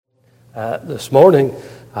This morning,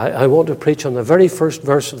 I want to preach on the very first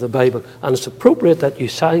verse of the Bible, and it's appropriate that you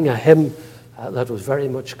sang a hymn that was very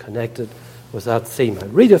much connected with that theme. I'll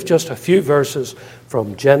read just a few verses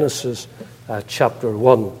from Genesis chapter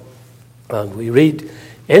 1, and we read,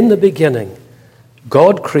 "In the beginning,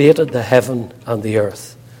 God created the heaven and the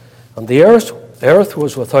earth. And the earth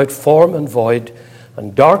was without form and void,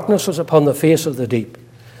 and darkness was upon the face of the deep.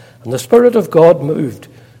 And the Spirit of God moved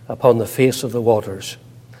upon the face of the waters.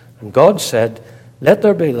 And God said, 'Let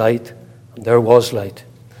there be light,' and there was light.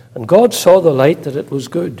 And God saw the light that it was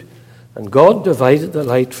good. And God divided the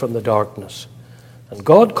light from the darkness. And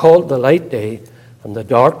God called the light day, and the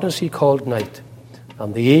darkness he called night.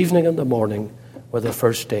 And the evening and the morning were the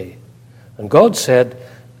first day. And God said,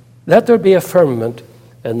 'Let there be a firmament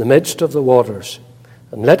in the midst of the waters,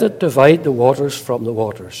 and let it divide the waters from the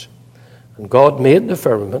waters.' And God made the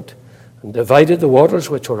firmament, and divided the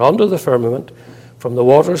waters which were under the firmament from the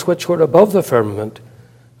waters which were above the firmament,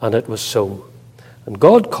 and it was so. And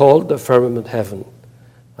God called the firmament heaven,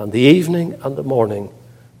 and the evening and the morning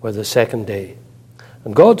were the second day.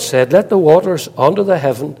 And God said, 'Let the waters under the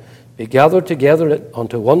heaven be gathered together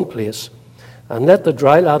unto one place, and let the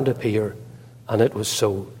dry land appear,' and it was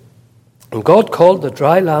so. And God called the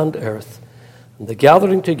dry land earth, and the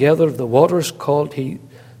gathering together of the waters called he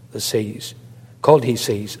seas.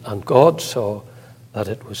 And God saw that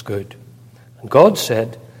it was good. And God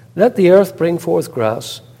said, 'Let the earth bring forth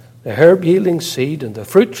grass, the herb yielding seed, and the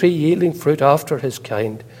fruit tree yielding fruit after his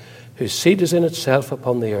kind, whose seed is in itself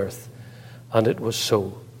upon the earth.' And it was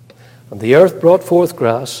so. And the earth brought forth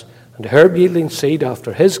grass, and herb yielding seed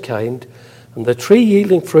after his kind, and the tree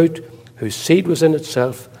yielding fruit, whose seed was in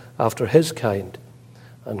itself after his kind.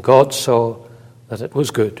 And God saw that it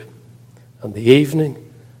was good. And the evening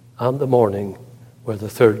and the morning were the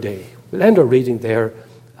third day." We'll end our reading there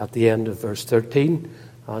at the end of verse 13,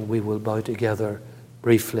 and we will bow together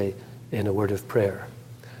briefly in a word of prayer.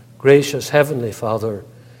 Gracious Heavenly Father,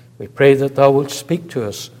 we pray that thou wilt speak to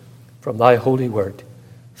us from thy holy word.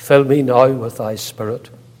 Fill me now with thy Spirit.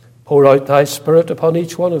 Pour out thy Spirit upon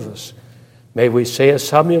each one of us. May we say as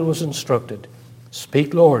Samuel was instructed,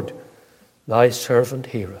 "Speak, Lord, thy servant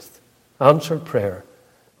heareth." Answer prayer.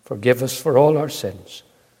 Forgive us for all our sins.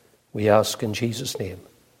 We ask in Jesus' name.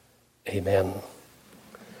 Amen.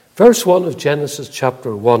 Verse 1 of Genesis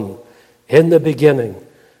chapter 1. "In the beginning,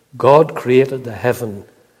 God created the heaven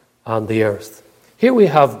and the earth." Here we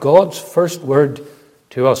have God's first word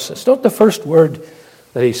to us. It's not the first word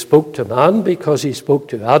that he spoke to man, because he spoke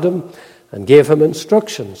to Adam and gave him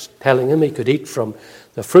instructions, telling him he could eat from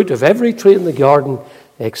the fruit of every tree in the garden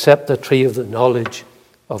except the tree of the knowledge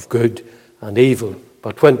of good and evil.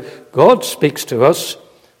 But when God speaks to us,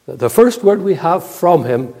 the first word we have from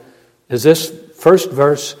him is this first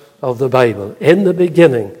verse of the Bible. "In the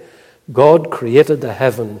beginning, God created the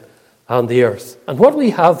heaven and the earth." And what we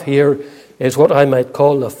have here is what I might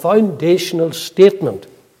call a foundational statement.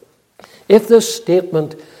 If this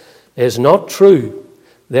statement is not true,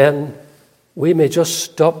 then we may just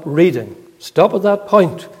stop reading. Stop at that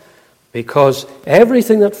point, because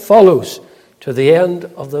everything that follows to the end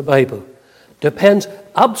of the Bible depends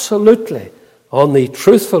absolutely on the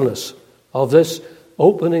truthfulness of this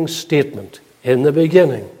opening statement. In the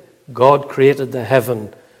beginning, God created the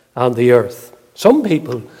heaven and the earth. Some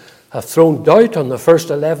people have thrown doubt on the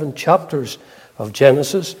first 11 chapters of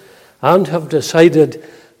Genesis and have decided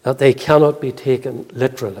that they cannot be taken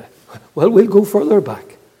literally. Well, we'll go further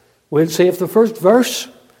back. We'll say if the first verse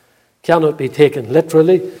cannot be taken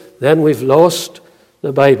literally, then we've lost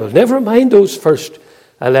the Bible. Never mind those first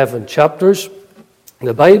 11 chapters.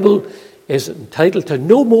 The Bible is entitled to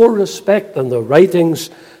no more respect than the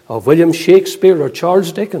writings of William Shakespeare or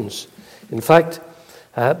Charles Dickens. In fact,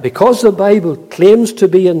 because the Bible claims to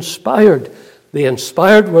be inspired, the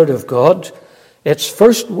inspired word of God, its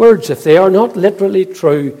first words, if they are not literally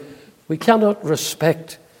true, we cannot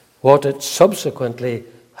respect what it subsequently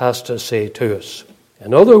has to say to us.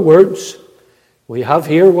 In other words, we have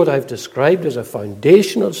here what I've described as a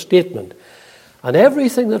foundational statement. And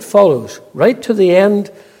everything that follows, right to the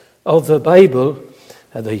end of the Bible,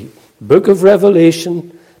 the book of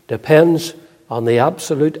Revelation, depends on the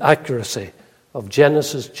absolute accuracy of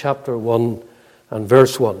Genesis chapter 1 and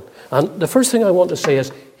verse 1. And the first thing I want to say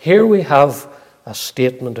is, here we have a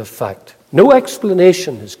statement of fact. No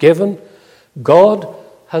explanation is given. God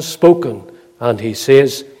has spoken, and he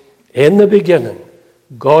says, "In the beginning,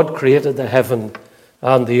 God created the heaven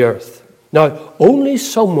and the earth." Now, only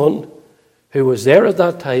someone who was there at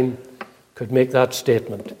that time could make that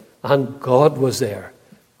statement, and God was there.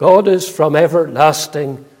 God is from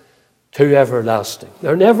everlasting to everlasting.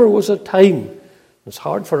 There never was a time It's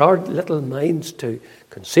hard for our little minds to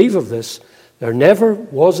conceive of this. There never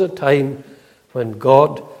was a time when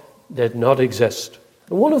God did not exist.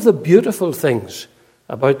 And one of the beautiful things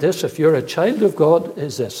about this, if you're a child of God,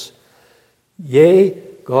 is this. Yea,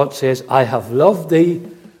 God says, I have loved thee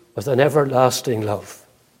with an everlasting love.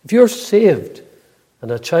 If you're saved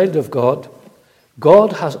and a child of God,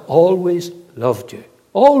 God has always loved you.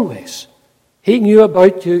 Always. He knew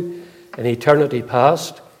about you in eternity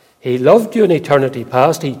past. He loved you in eternity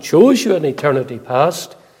past. He chose you in eternity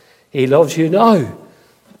past. He loves you now.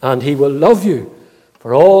 And He will love you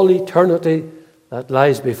for all eternity that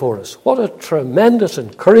lies before us. What a tremendous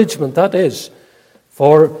encouragement that is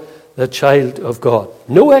for the child of God.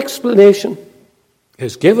 No explanation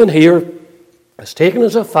is given here. It's taken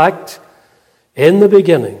as a fact. In the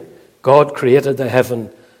beginning, God created the heaven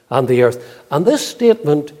and the earth. And this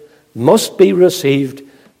statement must be received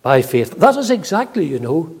by faith. That is exactly,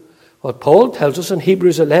 what Paul tells us in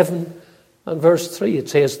Hebrews 11 and verse 3. It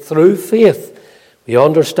says, through faith we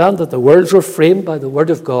understand that the worlds were framed by the word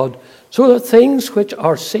of God, so that things which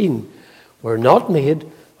are seen were not made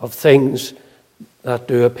of things that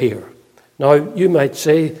do appear. Now, you might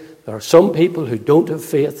say there are some people who don't have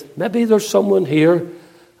faith. Maybe there's someone here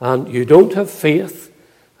and you don't have faith,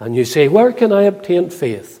 and you say, where can I obtain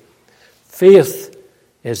faith? Faith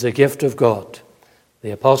is the gift of God.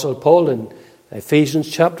 The Apostle Paul in Ephesians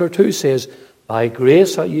chapter 2 says, by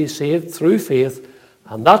grace are ye saved through faith,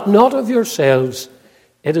 and that not of yourselves,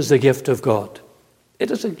 it is the gift of God.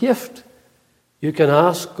 It is a gift you can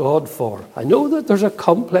ask God for. I know that there's a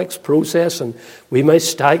complex process and we may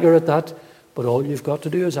stagger at that, but all you've got to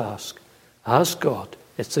do is ask. Ask God.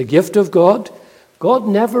 It's the gift of God. God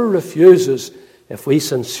never refuses if we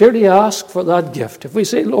sincerely ask for that gift. If we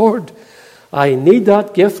say, Lord, I need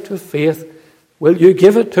that gift of faith, will you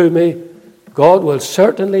give it to me? God will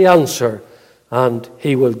certainly answer, and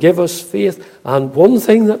He will give us faith. And one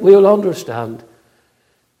thing that we'll understand,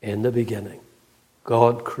 in the beginning,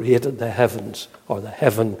 God created the heavens, or the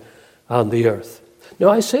heaven and the earth. Now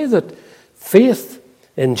I say that faith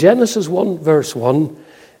in Genesis 1 verse 1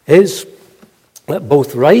 is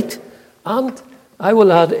both right, and I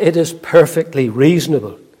will add, it is perfectly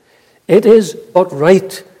reasonable. It is but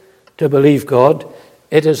right to believe God.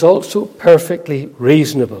 It is also perfectly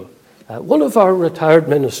reasonable. One of our retired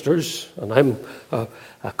ministers, and I'm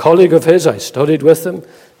a colleague of his, I studied with him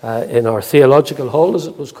in our theological hall, as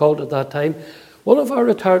it was called at that time. One of our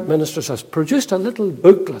retired ministers has produced a little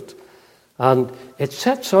booklet, and it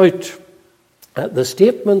sets out the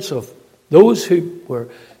statements of those who were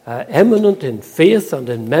eminent in faith and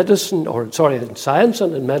in medicine, in science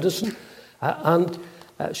and in medicine, and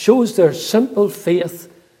shows their simple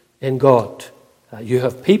faith in God. You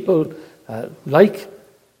have people like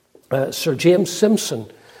Sir James Simpson,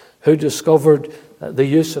 who discovered the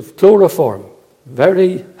use of chloroform.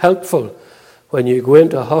 Very helpful when you go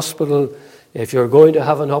into a hospital if you're going to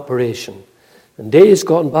have an operation. In days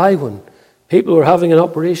gone by when people were having an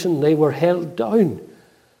operation, they were held down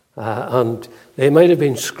and they might have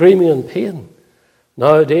been screaming in pain.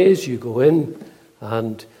 Nowadays you go in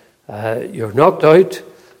and you're knocked out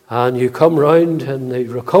and you come round in the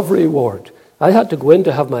recovery ward. I had to go in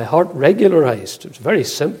to have my heart regularized. It was very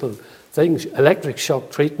simple things, electric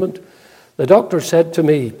shock treatment. The doctor said to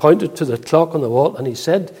me, he pointed to the clock on the wall, and he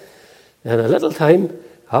said, in a little time,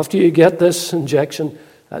 after you get this injection,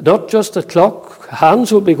 not just the clock,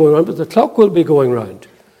 hands will be going round, but the clock will be going round.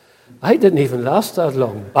 I didn't even last that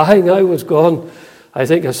long. Bang, I was gone. I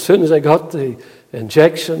think as soon as I got the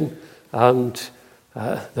injection, and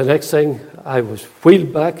the next thing, I was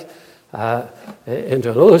wheeled back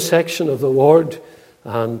into another section of the ward,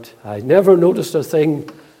 and I never noticed a thing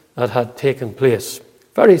that had taken place.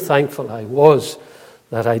 Very thankful I was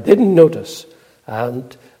that I didn't notice.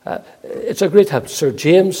 And it's a great help. Sir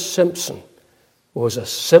James Simpson was a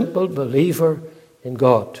simple believer in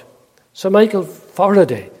God. Sir Michael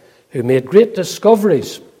Faraday, who made great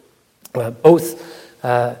discoveries, both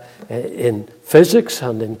in physics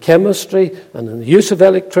and in chemistry and in the use of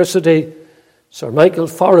electricity, Sir Michael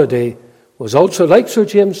Faraday was also, like Sir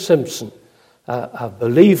James Simpson, a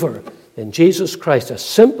believer in Jesus Christ, a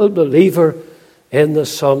simple believer in the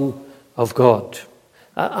Son of God.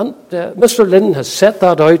 And Mr. Lynn has set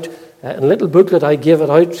that out in a little booklet. I gave it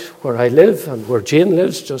out where I live and where Jane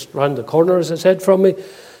lives, just round the corner, as I said, from me.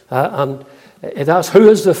 And it asks, who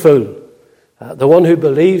is the fool? The one who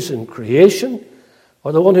believes in creation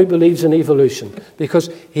or the one who believes in evolution? Because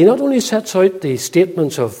he not only sets out the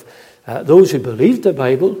statements of those who believed the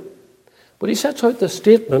Bible, but he sets out the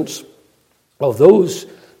statements of those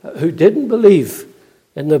who didn't believe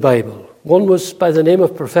in the Bible. One was by the name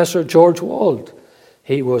of Professor George Wald.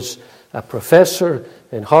 He was a professor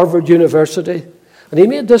in Harvard University, and he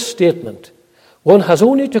made this statement: "One has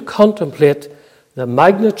only to contemplate the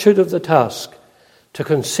magnitude of the task to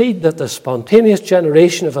concede that the spontaneous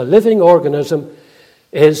generation of a living organism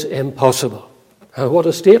is impossible." What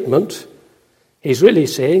a statement. He's really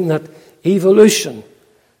saying that evolution,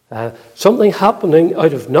 something happening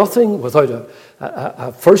out of nothing without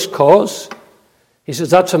a first cause, he says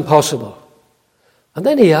that's impossible. And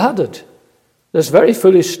then he added this very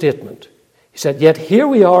foolish statement. He said, "Yet here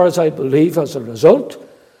we are, as I believe, as a result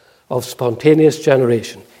of spontaneous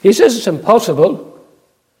generation." He says it's impossible,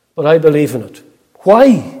 but I believe in it.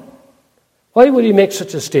 Why? Why would he make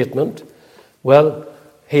such a statement? Well,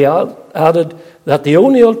 he added that the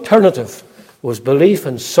only alternative was belief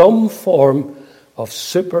in some form of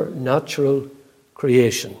supernatural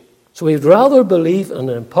creation. So he'd rather believe in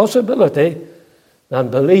an impossibility than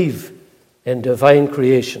believe in divine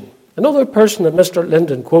creation. Another person that Mr.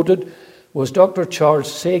 Linden quoted was Dr.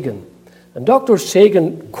 Charles Sagan. And Dr.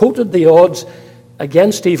 Sagan quoted the odds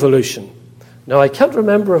against evolution. Now, I can't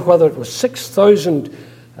remember whether it was 6,000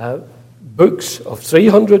 books of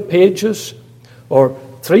 300 pages or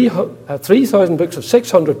 3,000 books of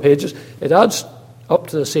 600 pages. It adds up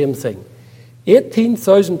to the same thing.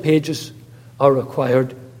 18,000 pages are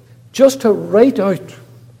required just to write out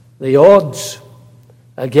the odds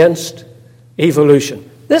against evolution.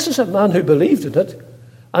 This is a man who believed in it,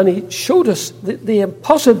 and he showed us the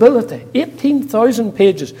impossibility. 18,000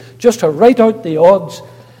 pages just to write out the odds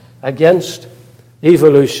against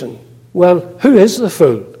evolution. Well, who is the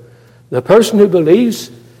fool? The person who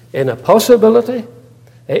believes in a possibility,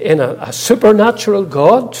 in a supernatural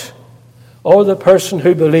God, or the person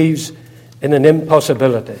who believes in an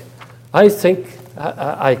impossibility? I think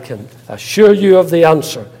I can assure you of the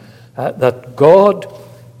answer, that God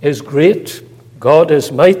is great, God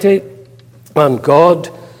is mighty, and God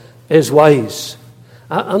is wise.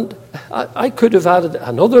 And I could have added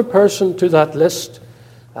another person to that list,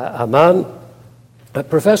 a man,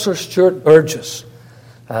 Professor Stuart Burgess.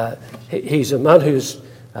 He's a man who's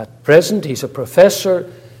at present, he's a professor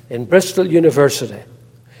in Bristol University.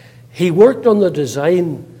 He worked on the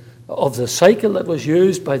design of the cycle that was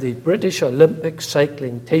used by the British Olympic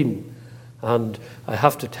cycling team. And I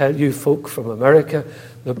have to tell you, folk from America,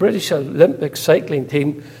 the British Olympic cycling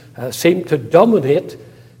team seemed to dominate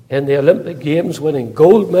in the Olympic Games, winning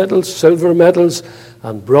gold medals, silver medals,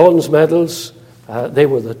 and bronze medals. They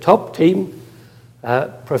were the top team.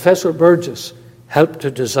 Professor Burgess helped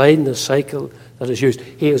to design the cycle that is used.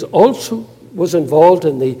 He also was involved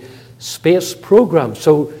in the space program.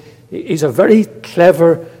 So he's a very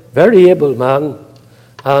clever, very able man,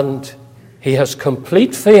 and he has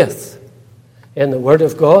complete faith in the Word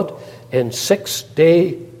of God, in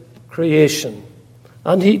 6-day creation.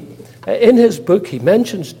 And he, in his book, he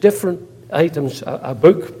mentions different items, a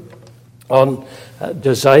book on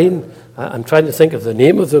design. I'm trying to think of the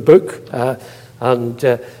name of the book. And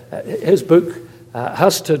his book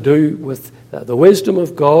has to do with the wisdom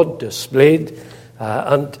of God displayed.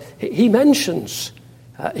 And he mentions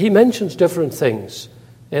different things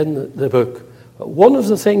in the book. One of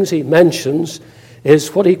the things he mentions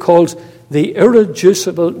is what he calls the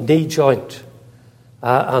irreducible knee joint.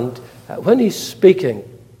 And when he's speaking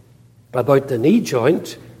about the knee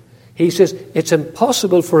joint, he says it's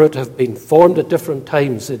impossible for it to have been formed at different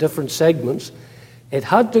times, the different segments. It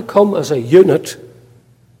had to come as a unit.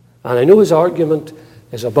 And I know his argument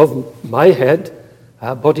is above my head,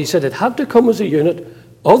 but he said it had to come as a unit,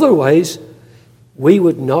 otherwise we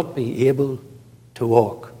would not be able to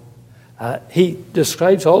walk. He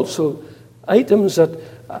describes also items that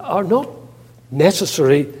are not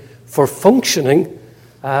necessary for functioning,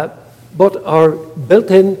 but are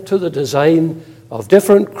built into the design of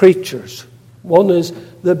different creatures. One is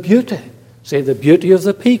the beauty, say the beauty of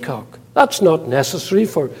the peacock. That's not necessary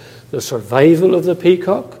for the survival of the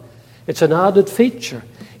peacock. It's an added feature.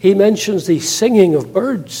 He mentions the singing of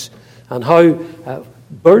birds and how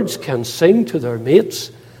birds can sing to their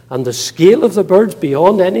mates, and the scale of the birds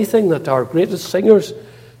beyond anything that our greatest singers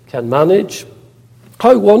can manage.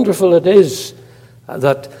 How wonderful it is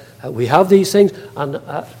that we have these things. And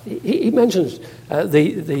he mentions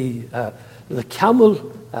the camel,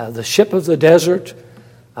 the ship of the desert,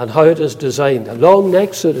 and how it is designed. A long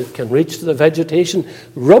neck so that it can reach to the vegetation,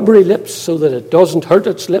 rubbery lips so that it doesn't hurt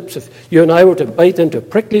its lips. If you and I were to bite into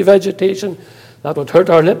prickly vegetation, that would hurt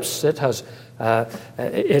our lips. It has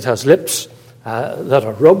lips that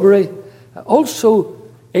are rubbery. Also,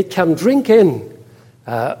 it can drink in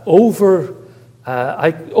over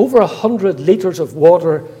 100 litres of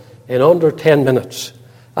water in under 10 minutes.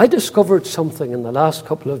 I discovered something in the last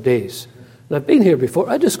couple of days and I've been here before,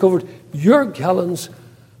 I discovered your gallons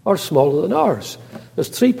are smaller than ours. There's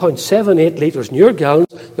 3.78 litres in your gallons.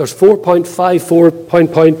 There's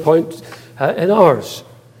 4.54 in ours.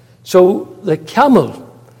 So the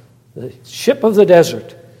camel, the ship of the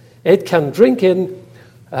desert, it can drink in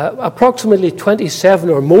approximately 27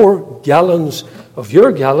 or more gallons of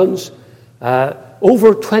your gallons,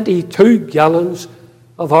 over 22 gallons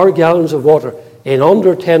of our gallons of water in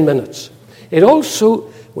under 10 minutes. It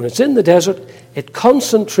also, when it's in the desert, it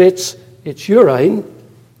concentrates its urine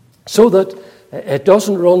so that it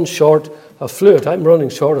doesn't run short of fluid. I'm running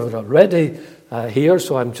short of it already here,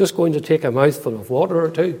 so I'm just going to take a mouthful of water or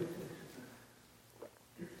two.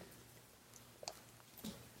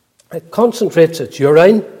 It concentrates its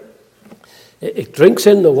urine. It drinks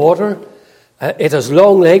in the water. It has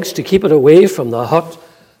long legs to keep it away from the hot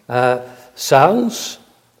sands.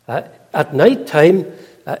 At night time,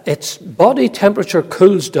 its body temperature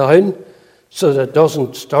cools down so that it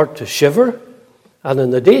doesn't start to shiver. And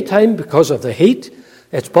in the daytime, because of the heat,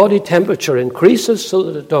 its body temperature increases so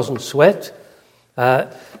that it doesn't sweat.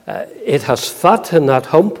 It has fat in that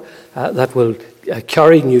hump that will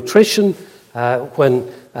carry nutrition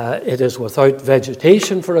when it is without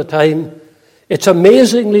vegetation for a time. It's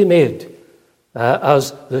amazingly made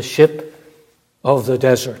as the ship of the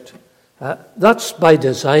desert. That's by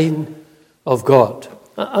design of God.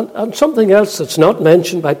 And something else that's not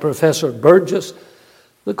mentioned by Professor Burgess,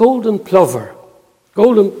 the golden plover.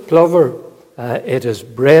 Golden plover, it is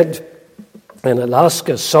bred in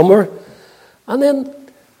Alaska summer. And then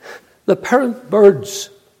the parent birds,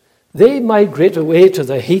 they migrate away to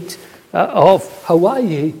the heat of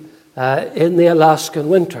Hawaii in the Alaskan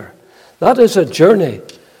winter. That is a journey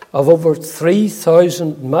of over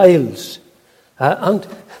 3,000 miles. And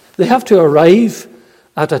they have to arrive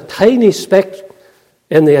at a tiny speck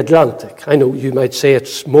in the Atlantic. I know you might say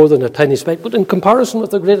it's more than a tiny speck, but in comparison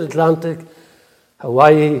with the great Atlantic,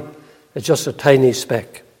 Hawaii is just a tiny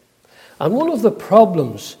speck. And one of the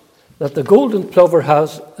problems that the golden plover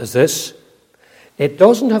has is this: it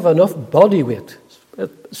doesn't have enough body weight.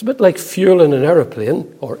 It's a bit like fuel in an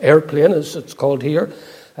airplane, or airplane as it's called here.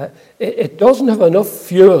 It doesn't have enough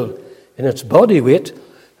fuel in its body weight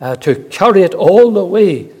to carry it all the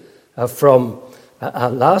way from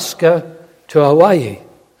Alaska to Hawaii.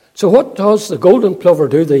 So what does the golden plover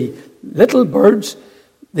do? The little birds,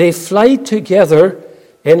 they fly together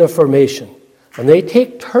in a formation, and they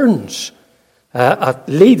take turns at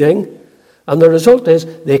leading, and the result is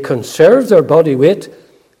they conserve their body weight,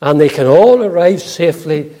 and they can all arrive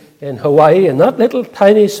safely in Hawaii, in that little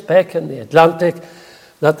tiny speck in the Atlantic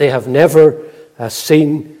that they have never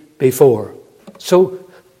seen before. So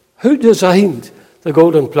who designed the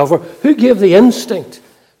golden plover? Who gave the instinct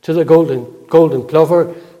to the golden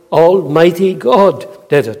plover? Almighty God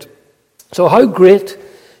did it. So how great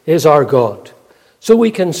is our God? So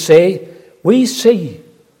we can say, we see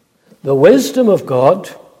the wisdom of God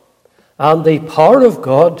and the power of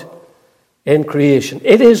God in creation.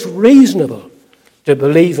 It is reasonable to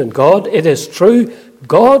believe in God. It is true.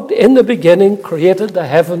 God in the beginning created the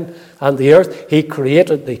heaven and the earth. He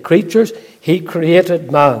created the creatures. He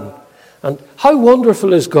created man. And how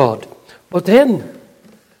wonderful is God? But then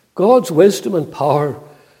God's wisdom and power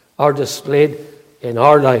are displayed in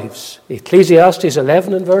our lives. Ecclesiastes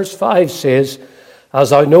 11 and verse 5 says, "As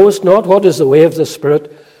thou knowest not what is the way of the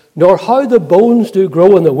Spirit, nor how the bones do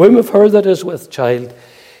grow in the womb of her that is with child,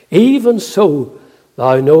 even so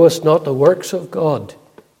thou knowest not the works of God,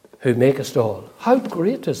 who makest all." How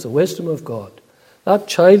great is the wisdom of God. That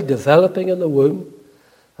child developing in the womb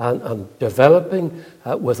and developing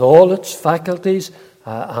with all its faculties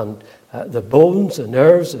and the bones, the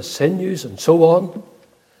nerves, the sinews, and so on.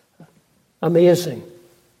 Amazing.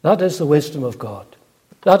 That is the wisdom of God.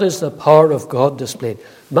 That is the power of God displayed.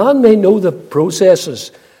 Man may know the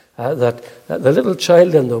processes that the little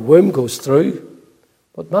child in the womb goes through,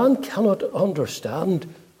 but man cannot understand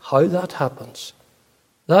how that happens.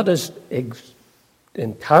 That is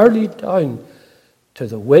entirely down to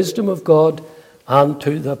the wisdom of God and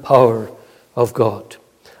to the power of God.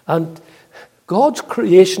 And God's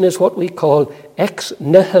creation is what we call ex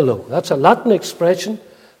nihilo. That's a Latin expression,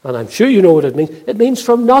 and I'm sure you know what it means. It means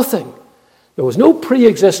from nothing. There was no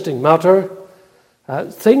pre-existing matter.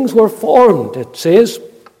 Things were formed, it says.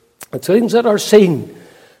 And things that are seen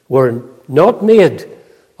were not made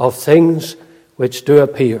of things which do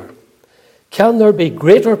appear. Can there be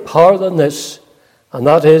greater power than this? And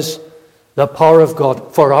that is the power of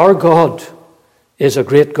God. For our God is a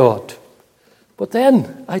great God. But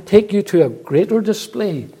then I take you to a greater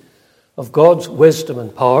display of God's wisdom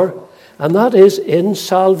and power, and that is in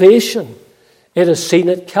salvation. It is seen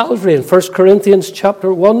at Calvary. In 1 Corinthians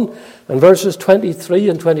chapter 1 and verses 23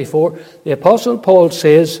 and 24, the Apostle Paul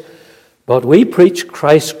says, "But we preach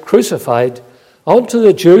Christ crucified, unto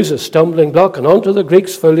the Jews a stumbling block, and unto the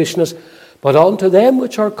Greeks foolishness, but unto them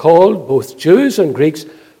which are called, both Jews and Greeks,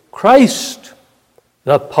 Christ,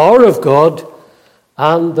 the power of God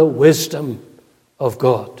and the wisdom of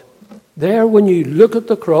God." There, when you look at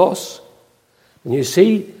the cross, and you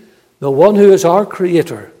see the one who is our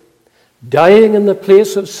Creator, dying in the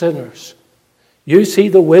place of sinners, you see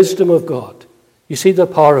the wisdom of God. You see the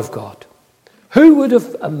power of God. Who would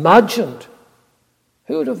have imagined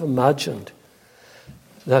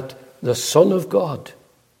that the Son of God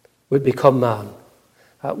would become man?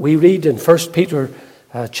 We read in 1 Peter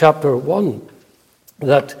chapter 1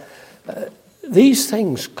 that these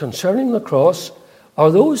things concerning the cross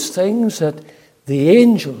are those things that the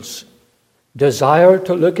angels desire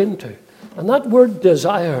to look into. And that word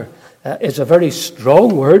desire is a very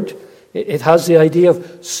strong word. It has the idea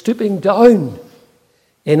of stooping down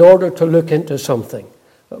in order to look into something.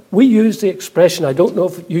 We use the expression, I don't know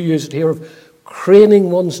if you use it here, of craning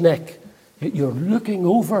one's neck. You're looking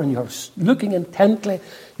over and you're looking intently.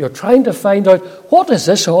 You're trying to find out, what is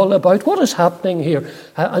this all about? What is happening here?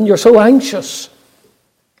 And you're so anxious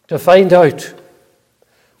to find out.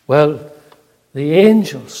 Well, the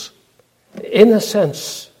angels, in a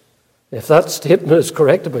sense, if that statement is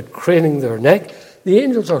correct about craning their neck, the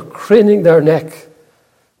angels are craning their neck.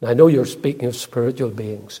 Now, I know you're speaking of spiritual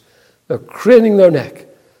beings. They're craning their neck.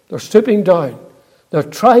 They're stooping down. They're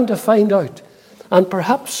trying to find out. And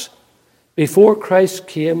perhaps before Christ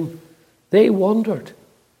came, they wondered,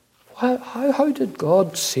 how did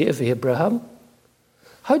God save Abraham?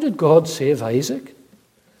 How did God save Isaac?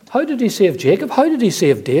 How did he save Jacob? How did he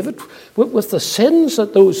save David? With the sins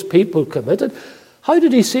that those people committed, how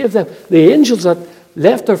did he save them? The angels that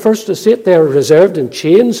left their first estate, they are reserved in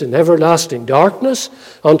chains in everlasting darkness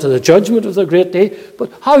unto the judgment of the great day.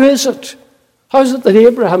 But how is it? How is it that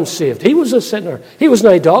Abraham saved? He was a sinner. He was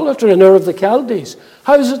an idolater in Ur of the Chaldees.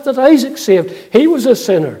 How is it that Isaac saved? He was a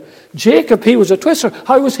sinner. Jacob, he was a twister.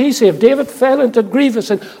 How was he saved? David fell into grievous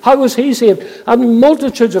sin. How was he saved? And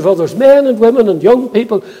multitudes of others, men and women and young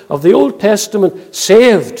people of the Old Testament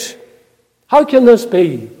saved. How can this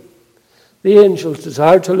be? The angels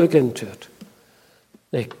desired to look into it.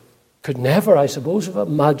 They could never, I suppose, have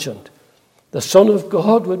imagined the Son of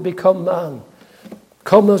God would become man,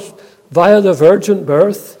 come via the virgin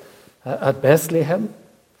birth at Bethlehem,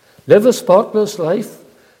 live a spotless life,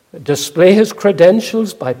 display his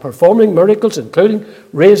credentials by performing miracles, including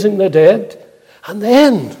raising the dead. And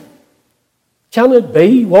then, can it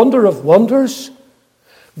be, wonder of wonders,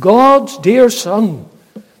 God's dear Son,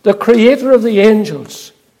 the Creator of the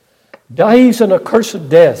angels, dies an accursed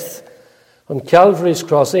death on Calvary's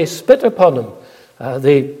cross. They spit upon him,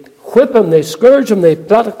 they whip him, they scourge him, they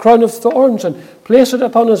plant a crown of thorns and place it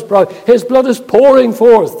upon his brow. His blood is pouring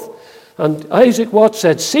forth. And Isaac Watts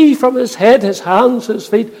said, "See from his head, his hands, his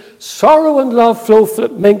feet, sorrow and love flow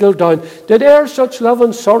mingled down. Did e'er such love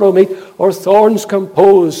and sorrow meet, or thorns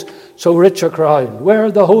compose so rich a crown?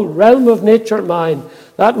 Were the whole realm of nature mine,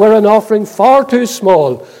 that were an offering far too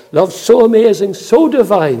small. Love so amazing, so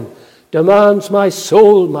divine, demands my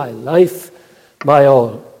soul, my life, my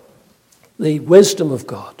all." The wisdom of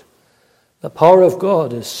God, the power of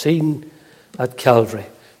God is seen at Calvary.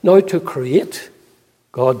 Now, to create,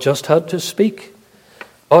 God just had to speak.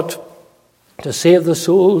 But to save the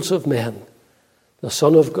souls of men, the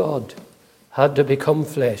Son of God had to become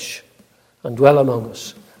flesh and dwell among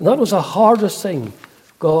us. And that was the hardest thing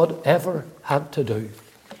God ever had to do.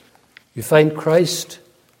 You find Christ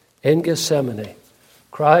in Gethsemane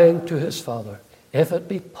crying to his Father, "If it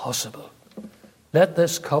be possible, let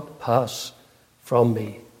this cup pass from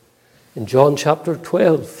me." In John chapter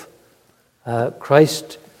 12,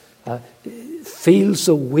 Christ feels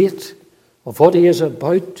the weight of what he is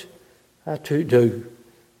about to do,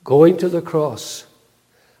 going to the cross.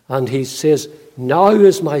 And he says, "Now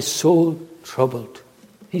is my soul troubled."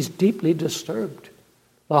 He's deeply disturbed.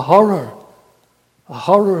 The horror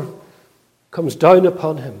comes down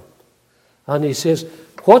upon him. And he says,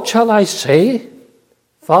 "What shall I say?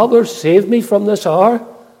 Father, save me from this hour."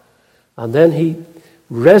 And then he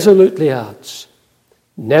resolutely adds,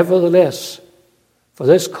 "Nevertheless, for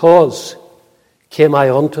this cause came I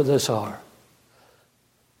unto this hour."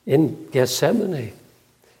 In Gethsemane,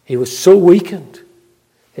 he was so weakened,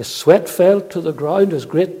 his sweat fell to the ground as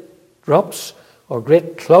great drops or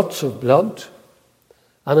great clots of blood.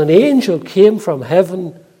 And an angel came from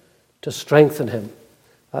heaven to strengthen him.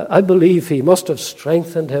 I believe he must have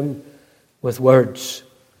strengthened him with words.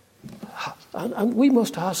 And we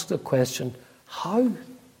must ask the question, How,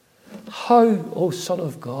 O Son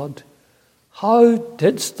of God, how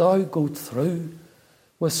didst thou go through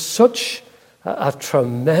with such a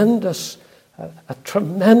tremendous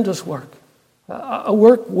work? A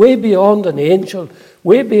work way beyond an angel,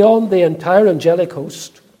 way beyond the entire angelic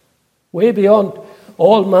host, way beyond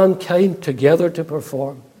all mankind together to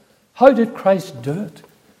perform. How did Christ do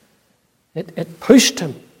it? It pushed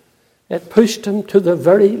him. It pushed him to the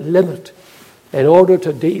very limit in order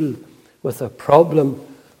to deal with the problem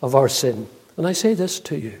of our sin. And I say this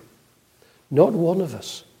to you. Not one of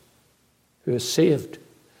us who is saved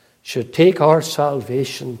should take our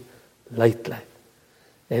salvation lightly.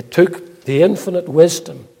 It took the infinite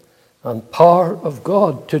wisdom and power of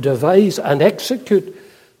God to devise and execute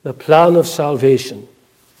the plan of salvation.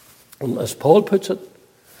 And as Paul puts it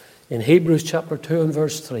in Hebrews chapter 2 and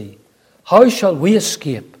verse 3, how shall we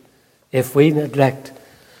escape if we neglect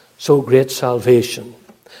so great salvation?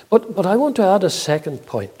 But I want to add a second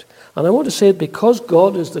point. And I want to say it because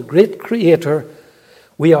God is the great creator,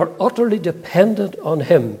 we are utterly dependent on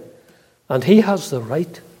him. And he has the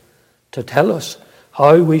right to tell us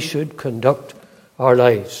how we should conduct our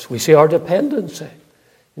lives. We see our dependency.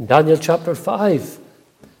 In Daniel chapter 5,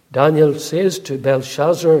 Daniel says to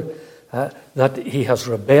Belshazzar that he has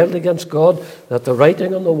rebelled against God, that the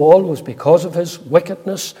writing on the wall was because of his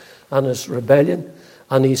wickedness and his rebellion.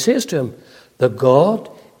 And he says to him, the God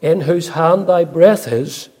in whose hand thy breath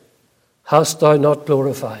is, hast thou not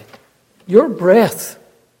glorified? Your breath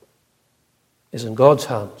is in God's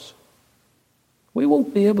hands. We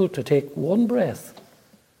won't be able to take one breath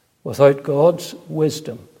without God's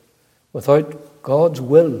wisdom, without God's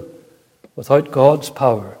will, without God's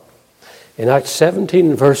power. In Acts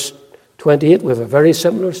 17, verse 28, we have a very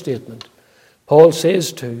similar statement. Paul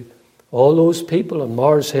says to all those people on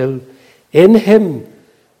Mars Hill, in him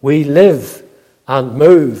we live and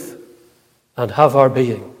move and have our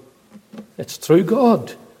being. It's through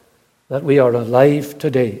God that we are alive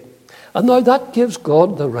today. And now that gives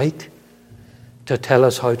God the right to tell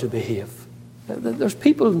us how to behave. There's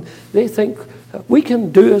people, they think we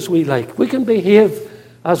can do as we like. We can behave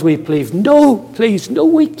as we please. No, please, no,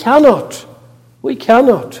 we cannot. We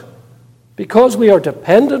cannot. Because we are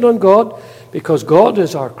dependent on God, because God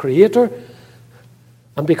is our creator,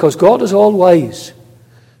 and because God is all wise,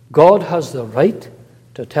 God has the right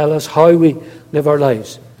to tell us how we live our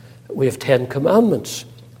lives. We have 10 commandments,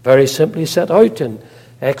 very simply set out in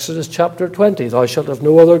Exodus chapter 20. Thou shalt have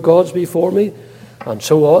no other gods before me, and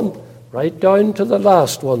so on, right down to the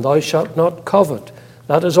last one, thou shalt not covet.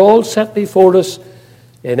 That is all set before us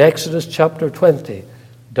in Exodus chapter 20,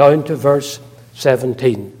 down to verse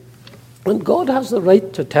 17. And God has the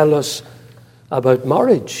right to tell us about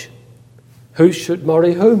marriage. Who should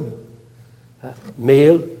marry whom?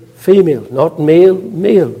 Male, female. Not male,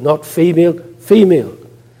 male. Not female, female.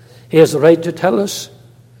 He has the right to tell us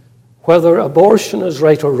whether abortion is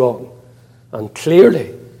right or wrong. And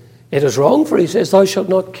clearly, it is wrong, for he says, thou shalt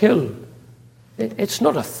not kill. It's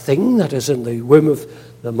not a thing that is in the womb of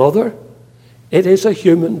the mother. It is a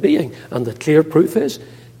human being. And the clear proof is,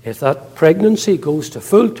 if that pregnancy goes to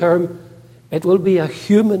full term, it will be a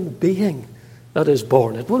human being that is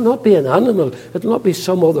born. It will not be an animal. It will not be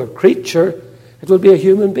some other creature. It will be a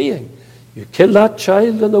human being. You kill that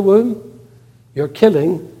child in the womb, you're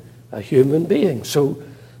killing a human being. So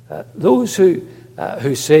those who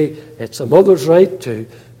say it's a mother's right to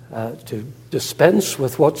dispense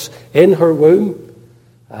with what's in her womb,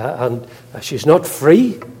 and she's not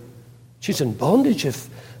free, she's in bondage if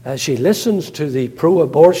she listens to the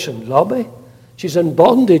pro-abortion lobby. She's in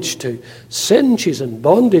bondage to sin. She's in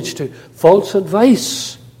bondage to false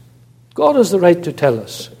advice. God has the right to tell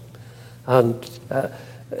us. And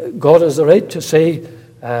God has the right to say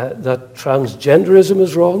that transgenderism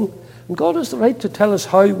is wrong. And God has the right to tell us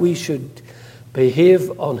how we should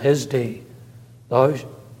behave on his day. Now,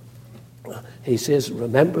 he says,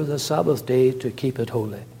 remember the Sabbath day to keep it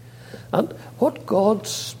holy. And what God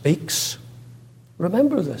speaks,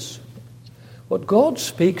 remember this. What God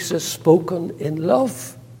speaks is spoken in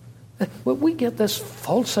love. Well, we get this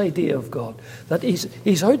false idea of God, that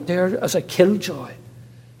he's out there as a killjoy.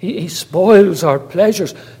 He spoils our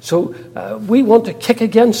pleasures. So we want to kick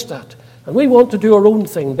against that. And we want to do our own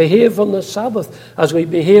thing, behave on the Sabbath as we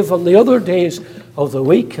behave on the other days of the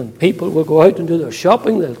week. And people will go out and do their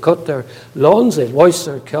shopping. They'll cut their lawns. They'll wash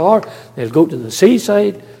their car. They'll go to the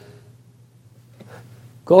seaside.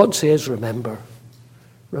 God says, remember.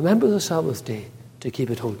 Remember the Sabbath day to keep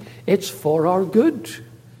it holy. It's for our good.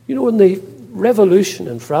 You know, in the revolution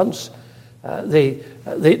in France, they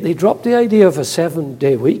dropped the idea of a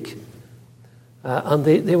 7-day week, and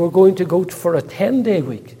they were going to go for a 10-day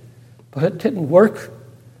week. But it didn't work.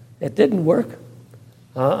 It didn't work.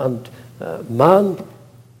 Man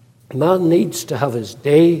needs to have his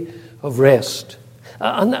day of rest.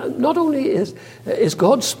 And not only is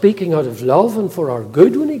God speaking out of love and for our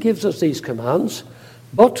good when he gives us these commands,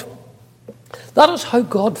 but that is how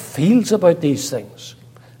God feels about these things.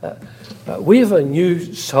 We have a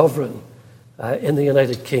new sovereign in the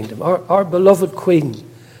United Kingdom. Our beloved Queen,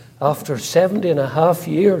 after 70.5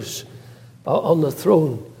 years on the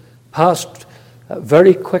throne, passed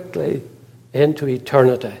very quickly into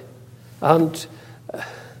eternity. And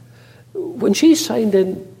when she signed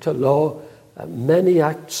into law many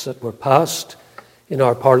acts that were passed in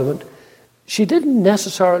our Parliament, she didn't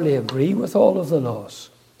necessarily agree with all of the laws.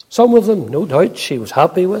 Some of them, no doubt, she was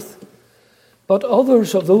happy with, but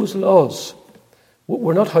others of those laws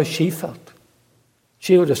were not how she felt.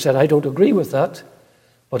 She would have said, I don't agree with that,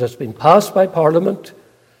 but it's been passed by Parliament,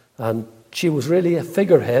 and she was really a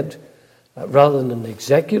figurehead rather than an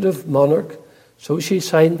executive monarch, so she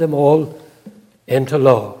signed them all into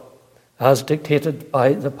law, as dictated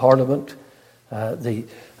by the Parliament, the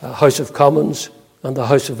House of Commons and the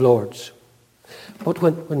House of Lords. But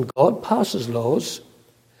when God passes laws,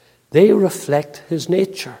 they reflect his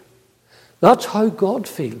nature. That's how God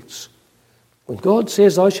feels. When God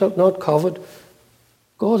says, thou shalt not covet,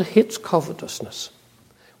 God hates covetousness.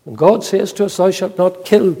 When God says to us, thou shalt not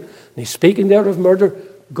kill, and he's speaking there of murder,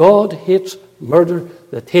 God hates murder,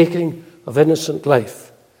 the taking of innocent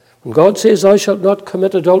life. When God says, thou shalt not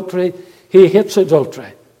commit adultery, he hates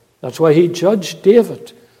adultery. That's why he judged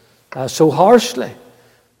David so harshly.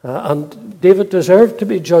 And David deserved to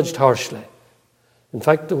be judged harshly. In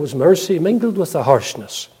fact, there was mercy mingled with the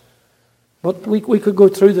harshness. But we could go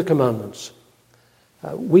through the commandments.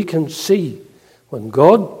 We can see when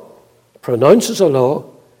God pronounces a law,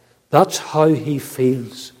 that's how he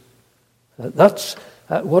feels. That's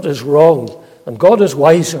what is wrong. And God is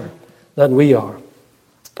wiser than we are.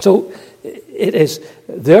 So it is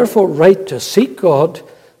therefore right to seek God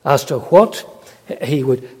as to what he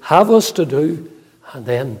would have us to do, and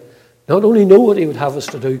then not only know what he would have us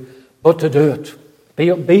to do, but to do it. Be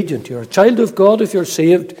obedient. You're a child of God if you're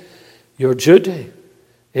saved. Your duty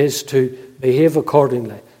is to behave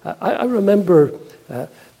accordingly. I remember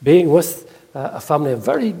being with a family, a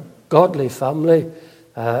very godly family.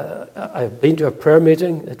 I've been to a prayer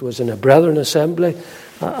meeting. It was in a brethren assembly.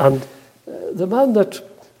 And the man that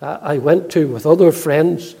I went to with other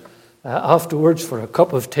friends afterwards for a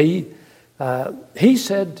cup of tea, he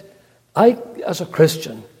said, I, as a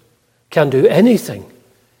Christian, can do anything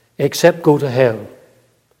except go to hell.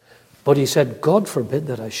 But he said, God forbid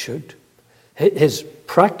that I should. His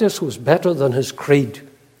practice was better than his creed.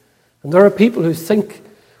 And there are people who think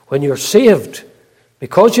when you're saved,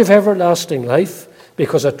 because you've everlasting life,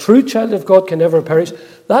 because a true child of God can never perish,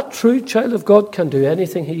 that true child of God can do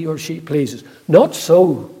anything he or she pleases. Not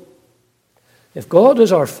so. If God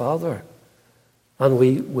is our Father and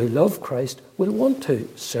we love Christ, we'll want to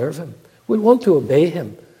serve him. We'll want to obey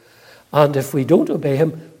him. And if we don't obey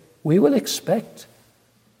him, we will expect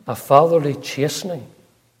a fatherly chastening.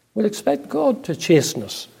 We'll expect God to chasten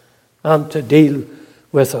us and to deal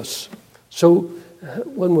with us. So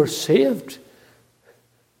when we're saved,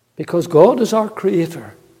 because God is our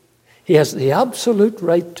Creator, he has the absolute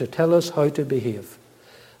right to tell us how to behave.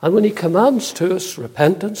 And when he commands to us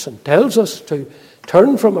repentance and tells us to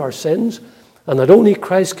turn from our sins and that only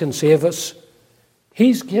Christ can save us,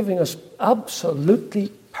 he's giving us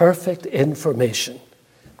absolutely perfect information.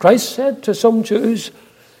 Christ said to some Jews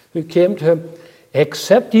who came to him,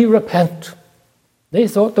 except ye repent. They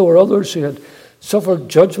thought there were others who had suffered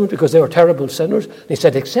judgment because they were terrible sinners. And he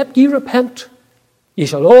said, except ye repent, ye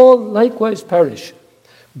shall all likewise perish.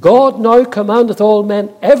 God now commandeth all men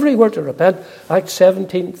everywhere to repent, Acts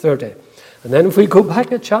 17:30. And then if we go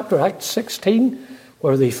back a chapter, Acts 16,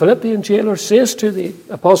 where the Philippian jailer says to the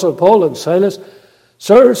Apostle Paul and Silas,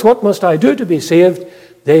 sirs, what must I do to be saved?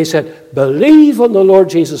 They said, believe on the Lord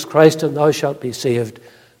Jesus Christ, and thou shalt be saved,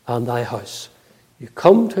 and thy house. You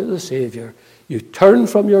come to the Saviour, you turn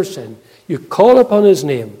from your sin, you call upon his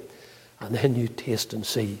name, and then you taste and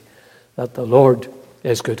see that the Lord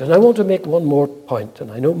is good. And I want to make one more point,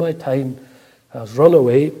 and I know my time has run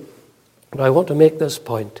away, but I want to make this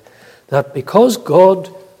point, that because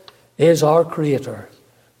God is our Creator,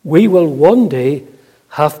 we will one day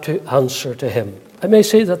have to answer to him. I may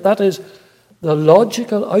say that that is the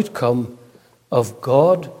logical outcome of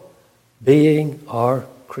God being our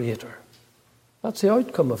Creator. That's the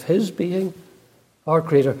outcome of his being our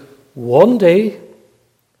Creator. One day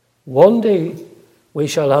we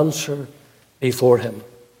shall answer before him.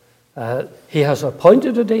 He has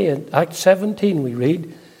appointed a day. In Acts 17 we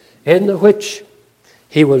read, in the which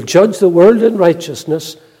he will judge the world in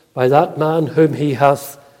righteousness by that man whom he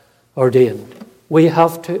hath ordained. We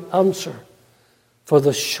have to answer for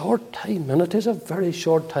the short time, and it is a very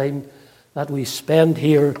short time that we spend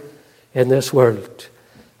here in this world.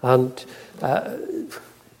 And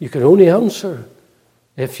you can only answer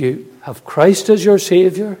if you have Christ as your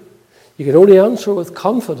Saviour. You can only answer with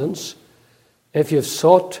confidence if you've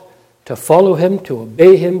sought to follow him, to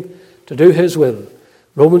obey him, to do his will.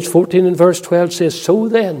 Romans 14 and verse 12 says, "So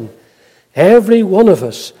then, every one of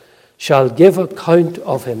us shall give account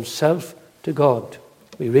of himself to God."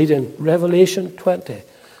 We read in Revelation 20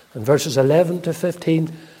 and verses 11 to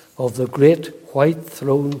 15 of the great white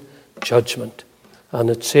throne judgment. And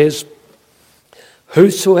it says,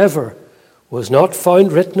 "Whosoever was not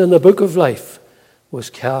found written in the book of life was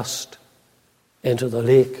cast into the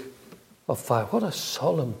lake of fire." What a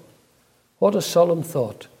solemn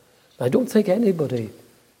thought. I don't think anybody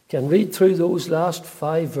can read through those last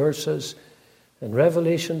 5 verses in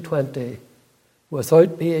Revelation 20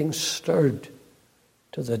 without being stirred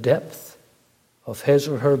to the depth of his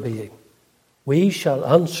or her being. We shall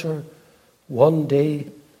answer one day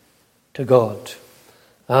to God.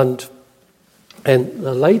 And in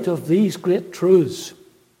the light of these great truths,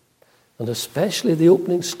 and especially the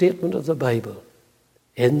opening statement of the Bible,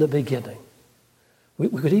 in the beginning, we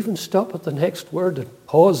could even stop at the next word and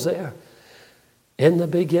pause there. In the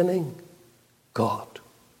beginning, God.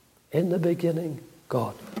 In the beginning,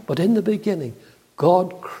 God. But in the beginning,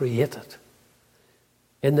 God created.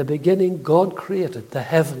 In the beginning, God created the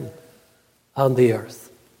heaven and the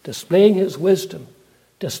earth, displaying his wisdom,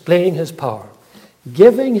 displaying his power,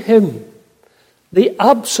 giving him the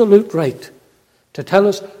absolute right to tell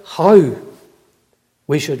us how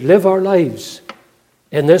we should live our lives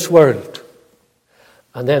in this world.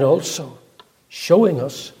 And then also showing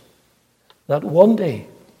us that one day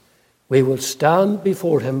we will stand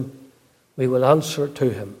before him, we will answer to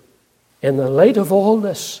him. In the light of all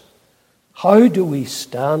this, how do we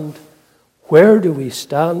stand? Where do we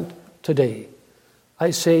stand today?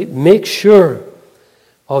 I say, make sure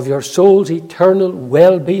of your soul's eternal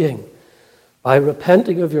well-being by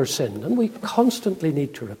repenting of your sin. And we constantly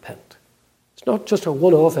need to repent. It's not just a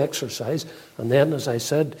one-off exercise, and then, as I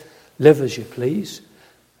said, live as you please.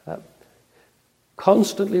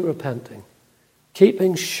 Constantly repenting,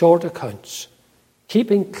 keeping short accounts,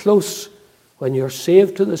 keeping close when you're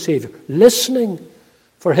saved to the Savior, listening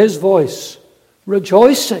for his voice,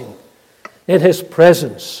 rejoicing in his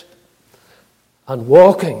presence, and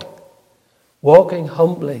walking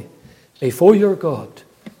humbly before your God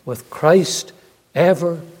with Christ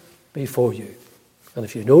ever before you. And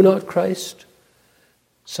if you know not Christ,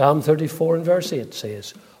 Psalm 34 and verse 8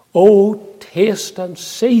 says, "Oh, taste and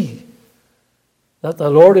see that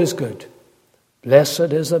the Lord is good.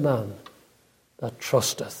 Blessed is the man that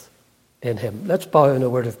trusteth in him." Let's bow in a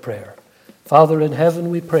word of prayer. Father in heaven,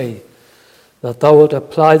 we pray that thou wilt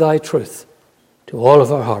apply thy truth to all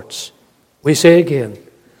of our hearts. We say again,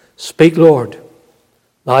 speak, Lord,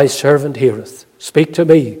 thy servant heareth. Speak to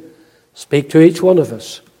me. Speak to each one of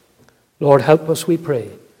us. Lord, help us, we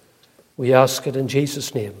pray. We ask it in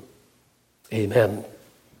Jesus' name. Amen.